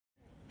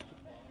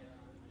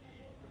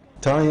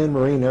Thai and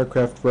Marine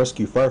aircraft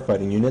rescue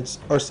firefighting units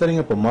are setting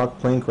up a mock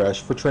plane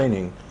crash for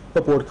training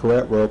aboard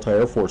Korat Royal Thai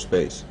Air Force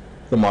Base.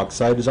 The mock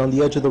site is on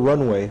the edge of the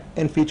runway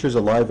and features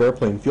a live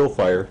airplane fuel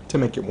fire to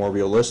make it more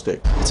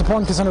realistic. It's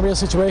important because in a real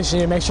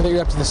situation you make sure that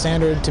you're up to the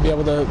standard to be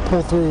able to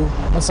pull through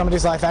when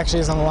somebody's life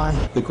actually is on the line.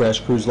 The crash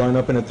crews line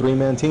up in a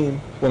three-man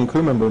team. One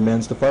crew member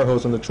mans the fire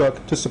hose on the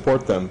truck to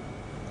support them.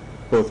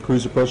 Both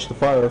crews approach the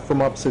fire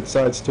from opposite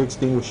sides to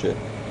extinguish it.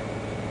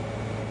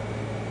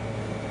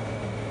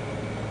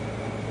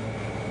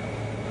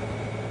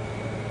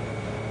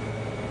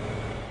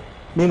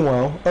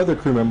 Meanwhile, other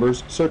crew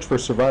members search for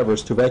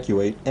survivors to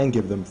evacuate and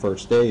give them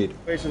first aid.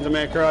 Situations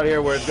may occur out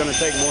here where it's going to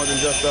take more than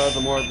just us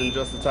or more than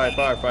just the Thai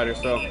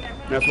firefighters, so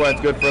that's why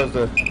it's good for us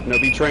to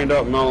be trained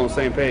up and all on the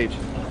same page.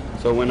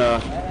 So when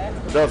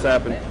it does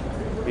happen,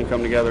 we can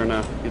come together and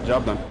get the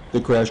job done.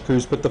 The crash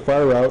crews put the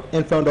fire out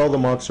and found all the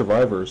mock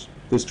survivors.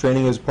 This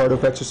training is part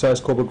of exercise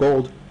Cobra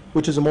Gold,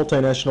 which is a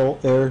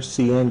multinational air,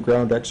 sea, and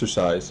ground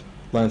exercise.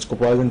 Lance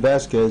Cpl and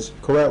Vazquez,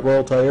 Korat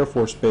Royal Thai Air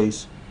Force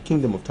Base,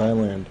 Kingdom of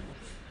Thailand.